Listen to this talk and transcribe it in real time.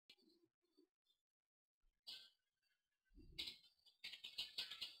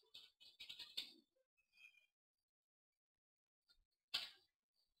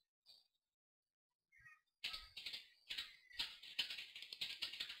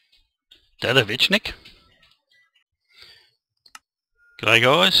Dadovitchnic. G'day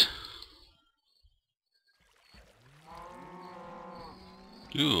guys.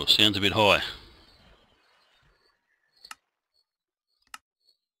 Ooh, sounds a bit high.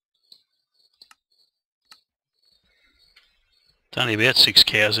 It's only about 6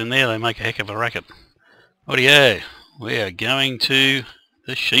 cows in there, they make a heck of a racket. Rightio, we are going to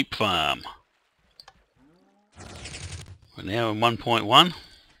the sheep farm. We're now in 1.1.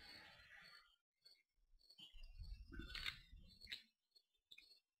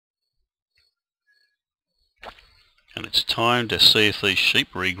 And it's time to see if these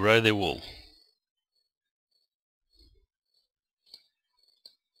sheep regrow their wool.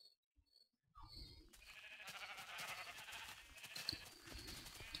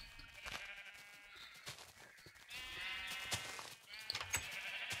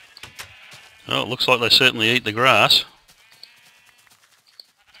 Well, it looks like they certainly eat the grass.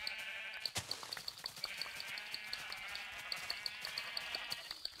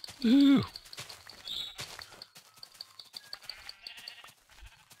 Ooh.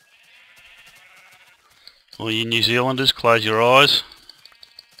 All you New Zealanders, close your eyes.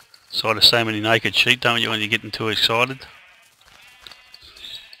 Sight of so many naked sheep, don't you, when you're getting too excited?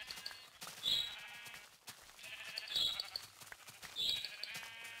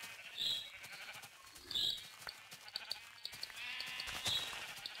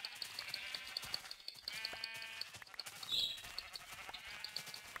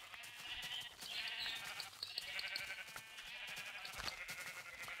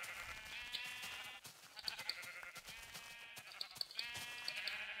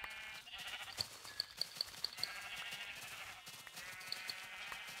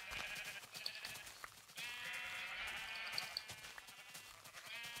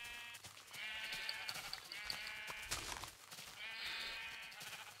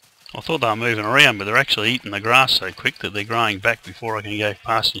 I thought they were moving around, but they're actually eating the grass so quick that they're growing back before I can go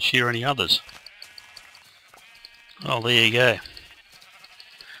past and shear any others. Oh, there you go.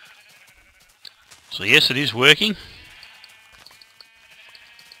 So yes, it is working.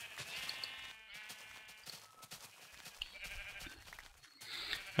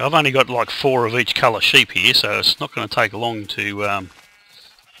 I've only got like 4 of each colour sheep here, so it's not going to take long to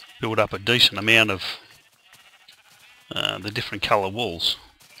build up a decent amount of the different colour wools.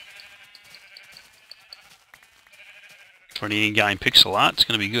 For any in-game pixel art, it's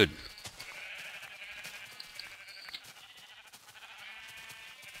going to be good.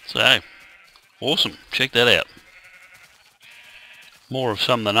 So, awesome, check that out. More of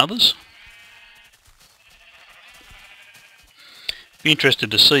some than others. Be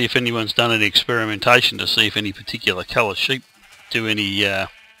interested to see if anyone's done any experimentation to see if any particular colour sheep do any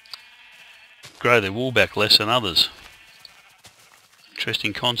grow their wool back less than others.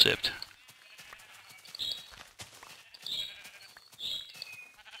 Interesting concept.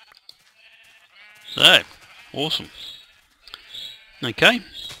 So, awesome. Okay,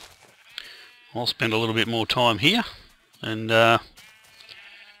 I'll spend a little bit more time here and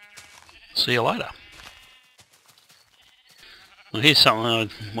see you later. Well, here's something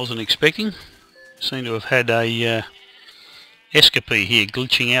I wasn't expecting. Seem to have had a escapee here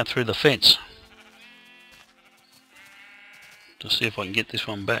glitching out through the fence. To see if I can get this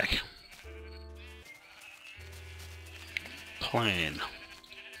one back. Plan.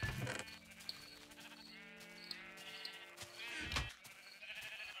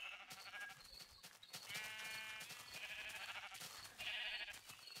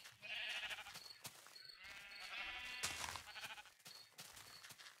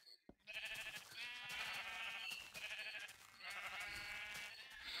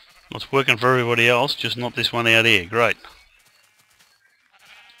 It's working for everybody else, just not this one out here. Great.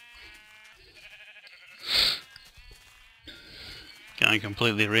 Going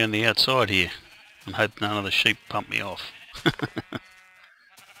completely around the outside here and hope none of the sheep pump me off.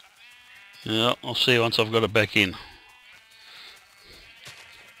 Yeah, I'll see once I've got it back in.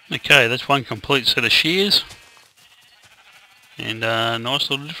 Okay, that's one complete set of shears and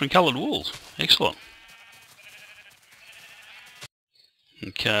nice little different coloured wools. Excellent.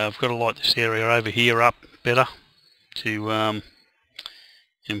 Okay, I've got to light this area over here up better to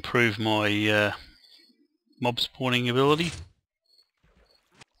improve my mob spawning ability.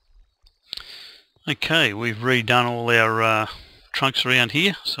 Okay, we've redone all our trunks around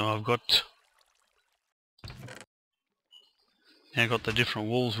here, so I've got now got the different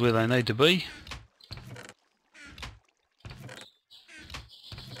walls where they need to be.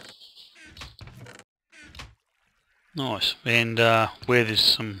 Nice, and where there's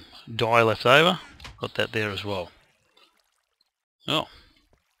some dye left over, got that there as well. Oh,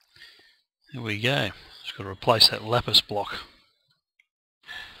 There we go. Just got to replace that lapis block.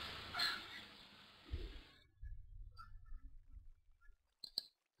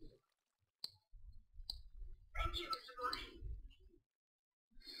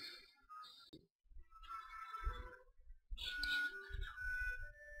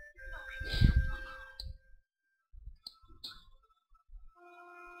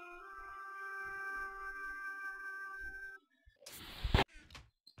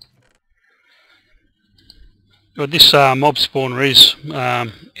 Well, this mob spawner is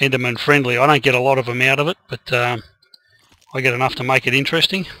Enderman friendly. I don't get a lot of them out of it, but I get enough to make it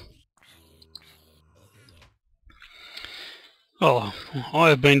interesting. Well, I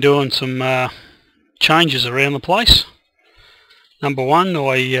have been doing some changes around the place. Number one,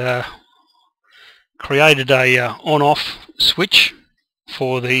 I created a on-off switch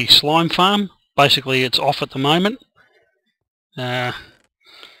for the slime farm. Basically it's off at the moment.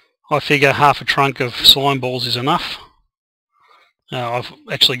 I figure half a trunk of slime balls is enough. I've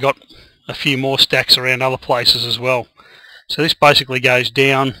actually got a few more stacks around other places as well. So this basically goes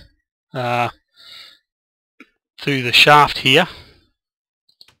down through the shaft here.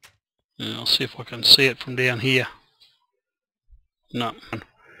 I'll see if I can see it from down here. No.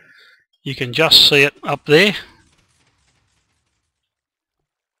 You can just see it up there.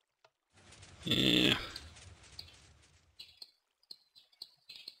 Yeah.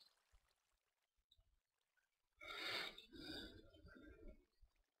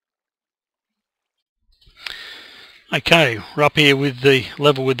 Okay, we're up here with the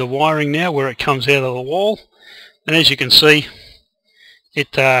level with the wiring now, where it comes out of the wall, and as you can see,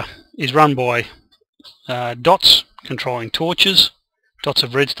 it is run by dots controlling torches, dots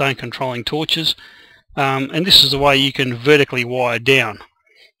of redstone controlling torches, and this is the way you can vertically wire down.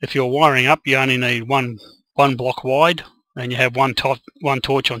 If you're wiring up, you only need one block wide, and you have one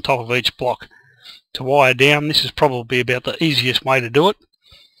torch on top of each block. To wire down, this is probably about the easiest way to do it,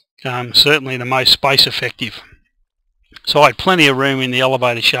 certainly the most space effective. So I had plenty of room in the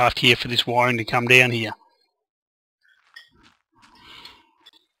elevator shaft here for this wiring to come down here.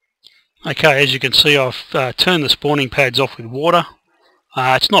 Okay, as you can see, I've turned the spawning pads off with water.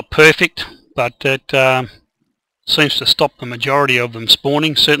 It's not perfect, but it seems to stop the majority of them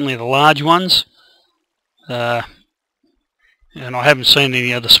spawning, certainly the large ones. And I haven't seen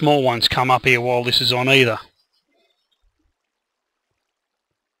any of the small ones come up here while this is on either.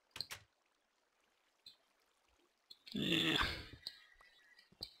 Yeah.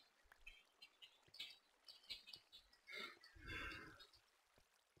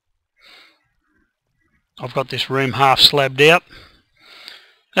 I've got this room half slabbed out.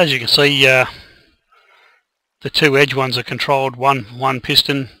 As you can see, the two edge ones are controlled, one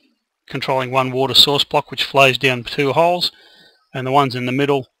piston controlling one water source block which flows down two holes, and the ones in the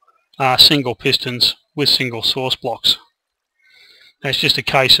middle are single pistons with single source blocks. It's just a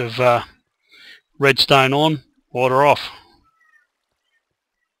case of redstone on, water off.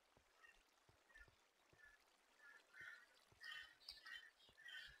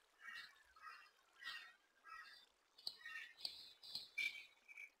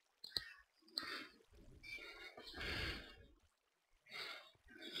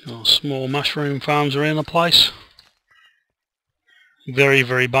 Small mushroom farms around the place. Very,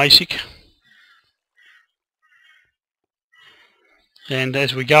 very basic. And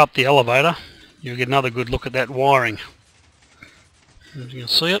as we go up the elevator, you'll get another good look at that wiring. As you can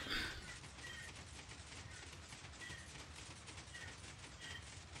see it.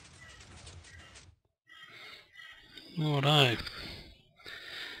 Righto.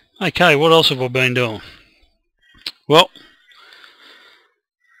 Okay, what else have I been doing? Well,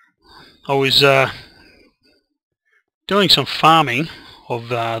 I was doing some farming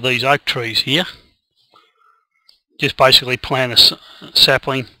of these oak trees here. Just basically plant a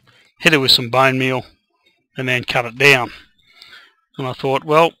sapling, hit it with some bone meal, and then cut it down. And I thought,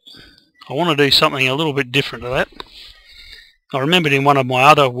 well, I want to do something a little bit different to that. I remembered in one of my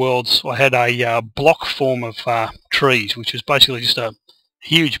other worlds I had a block form of trees, which was basically just a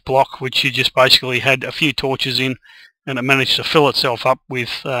huge block which you just basically had a few torches in, and it managed to fill itself up with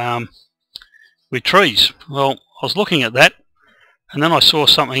trees. Well, I was looking at that, and then I saw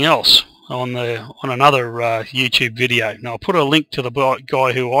something else on another YouTube video. Now I'll put a link to the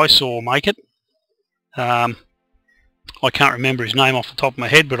guy who I saw make it. I can't remember his name off the top of my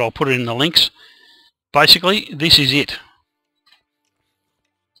head, but I'll put it in the links. Basically, this is it.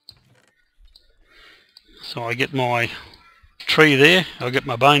 So I get my tree there, I get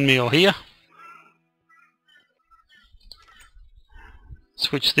my bone meal here.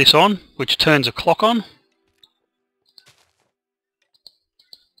 Switch this on, which turns a clock on.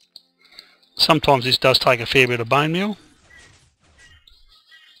 Sometimes this does take a fair bit of bone meal,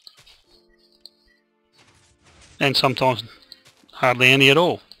 and sometimes hardly any at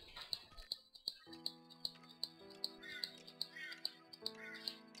all.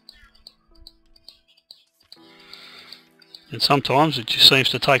 And sometimes it just seems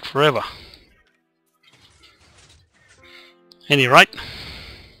to take forever. Any rate,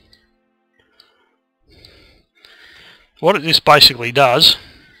 what this basically does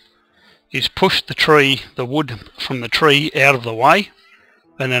is push the wood from the tree out of the way,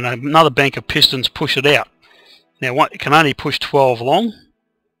 and then another bank of pistons push it out. Now it can only push 12 long,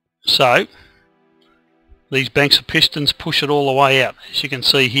 so these banks of pistons push it all the way out, as you can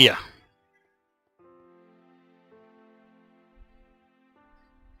see here.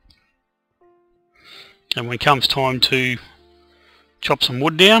 And when it comes time to chop some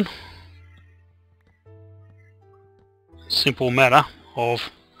wood down, simple matter of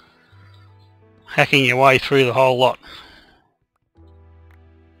hacking your way through the whole lot.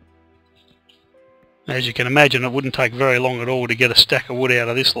 As you can imagine, it wouldn't take very long at all to get a stack of wood out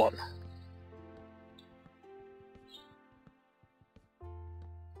of this lot.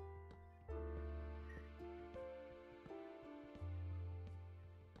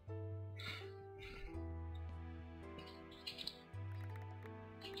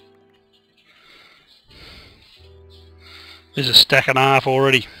 There's a stack and a half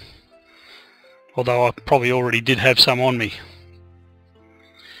already, although I probably already did have some on me.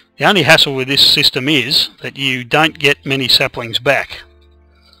 The only hassle with this system is that you don't get many saplings back,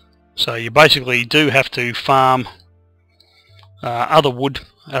 so you basically do have to farm other wood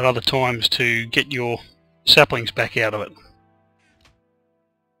at other times to get your saplings back out of it.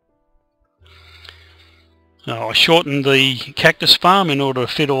 I shortened the cactus farm in order to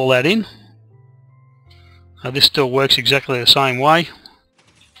fit all that in. This still works exactly the same way.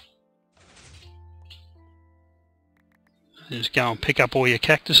 Just go and pick up all your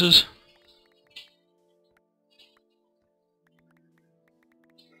cactuses.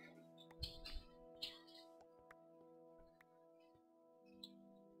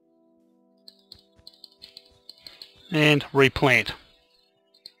 And replant.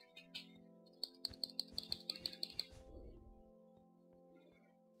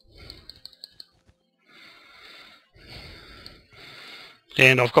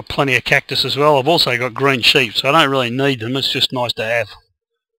 And I've got plenty of cactus as well. I've also got green sheep, so I don't really need them. It's just nice to have.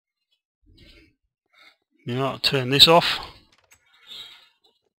 You know, I'll turn this off.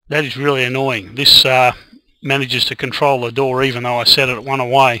 That is really annoying. This manages to control the door even though I set it one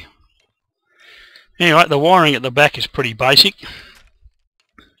away. Anyway, the wiring at the back is pretty basic.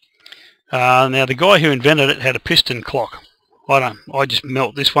 Now the guy who invented it had a piston clock. I just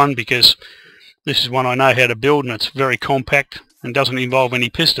melt this one because this is one I know how to build, and it's very compact and doesn't involve any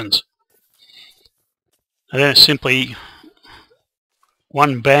pistons. And then it's simply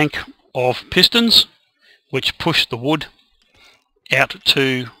one bank of pistons which push the wood out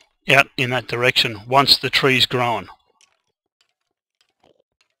in that direction once the tree's grown.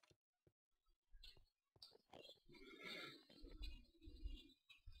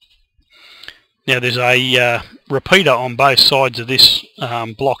 Now there's a repeater on both sides of this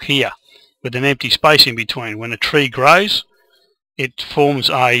block here with an empty space in between. When a tree grows, it forms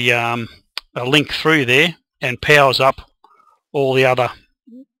a link through there and powers up all the other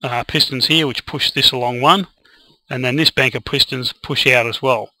pistons here, which push this along one, and then this bank of pistons push out as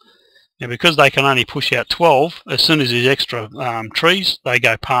well. Now because they can only push out 12, as soon as there's extra trees, they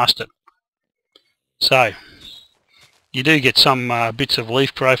go past it. So you do get some bits of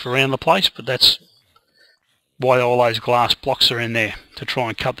leaf growth around the place, but that's why all those glass blocks are in there, to try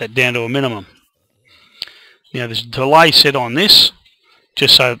and cut that down to a minimum. Now there's a delay set on this,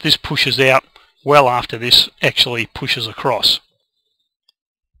 just so that this pushes out well after this actually pushes across.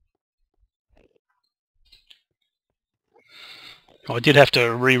 I did have to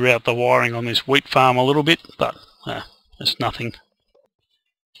reroute the wiring on this wheat farm a little bit, but it's nothing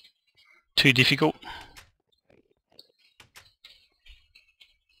too difficult.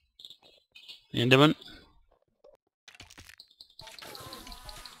 The end of it.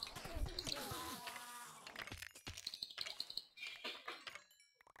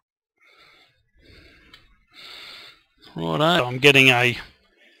 Righto, I'm getting a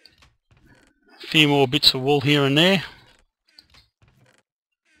few more bits of wool here and there.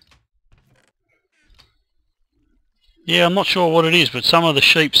 Yeah, I'm not sure what it is, but some of the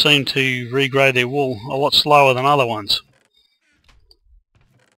sheep seem to regrow their wool a lot slower than other ones.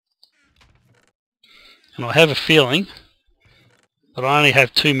 And I have a feeling that I only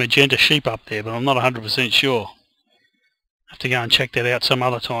have 2 magenta sheep up there, but I'm not 100% sure. I have to go and check that out some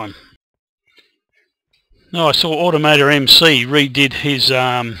other time. Now I saw Automator MC redid his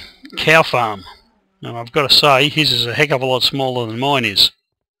cow farm, and I've got to say his is a heck of a lot smaller than mine is.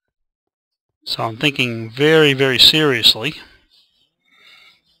 So I'm thinking very, very seriously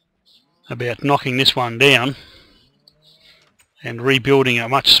about knocking this one down and rebuilding a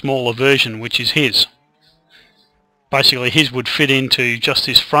much smaller version, which is his. Basically his would fit into just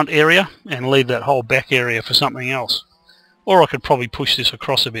this front area and leave that whole back area for something else. Or I could probably push this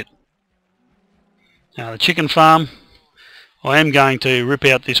across a bit. Now the chicken farm, I am going to rip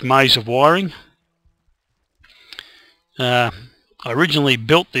out this maze of wiring. I originally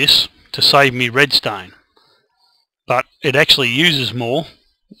built this to save me redstone, but it actually uses more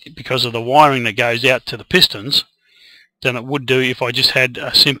because of the wiring that goes out to the pistons than it would do if I just had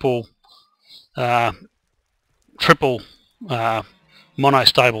a simple triple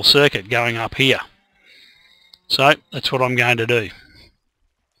monostable circuit going up here. So that's what I'm going to do.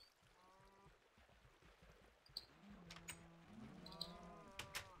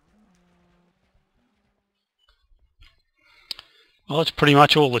 Well, that's pretty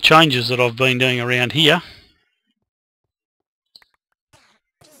much all the changes that I've been doing around here.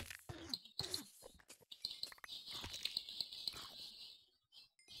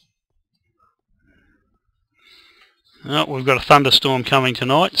 Well, we've got a thunderstorm coming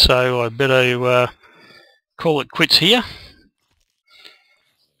tonight, so I better call it quits here.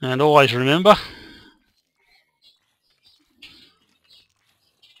 And always remember,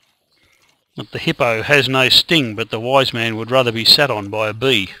 that the hippo has no sting, but the wise man would rather be sat on by a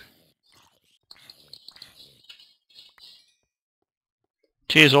bee.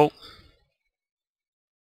 Cheers all.